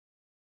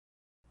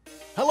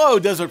Hello,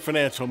 Desert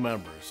Financial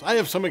members. I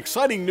have some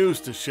exciting news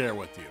to share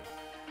with you.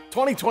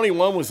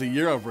 2021 was a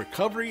year of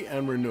recovery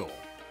and renewal.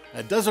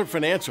 At Desert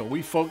Financial,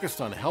 we focused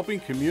on helping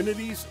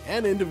communities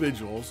and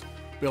individuals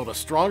build a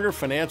stronger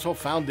financial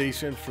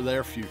foundation for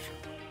their future.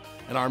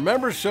 And our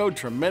members showed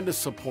tremendous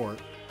support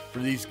for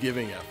these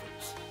giving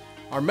efforts.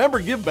 Our Member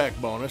Giveback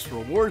Bonus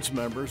rewards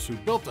members who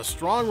built a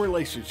strong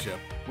relationship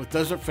with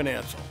Desert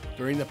Financial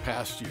during the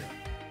past year.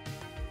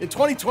 In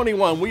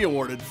 2021, we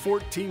awarded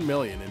 $14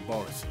 million in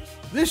bonuses.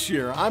 This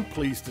year, I'm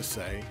pleased to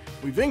say,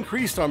 we've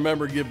increased our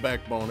Member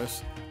Giveback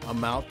Bonus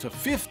amount to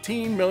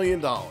 $15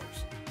 million,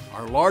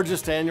 our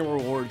largest annual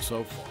reward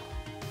so far.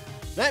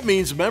 That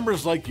means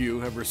members like you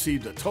have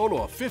received a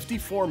total of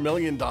 $54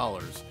 million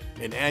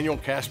in annual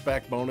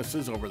cashback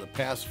bonuses over the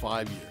past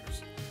 5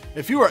 years.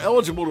 If you are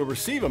eligible to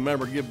receive a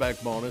Member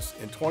Giveback Bonus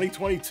in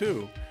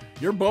 2022,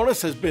 your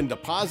bonus has been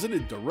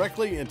deposited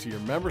directly into your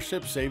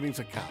membership savings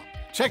account.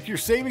 Check your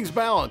savings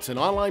balance in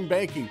online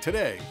banking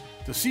today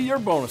to see your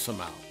bonus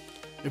amount.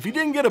 If you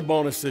didn't get a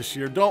bonus this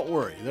year, don't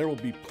worry. There will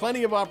be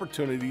plenty of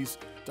opportunities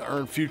to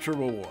earn future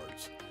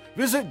rewards.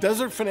 Visit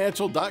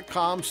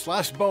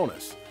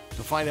desertfinancial.com/bonus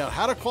to find out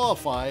how to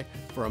qualify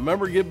for a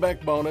Member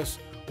Giveback Bonus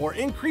or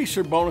increase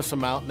your bonus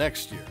amount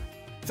next year.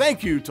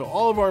 Thank you to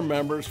all of our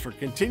members for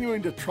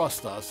continuing to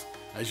trust us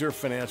as your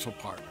financial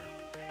partner.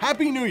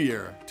 Happy New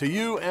Year to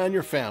you and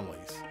your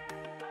families.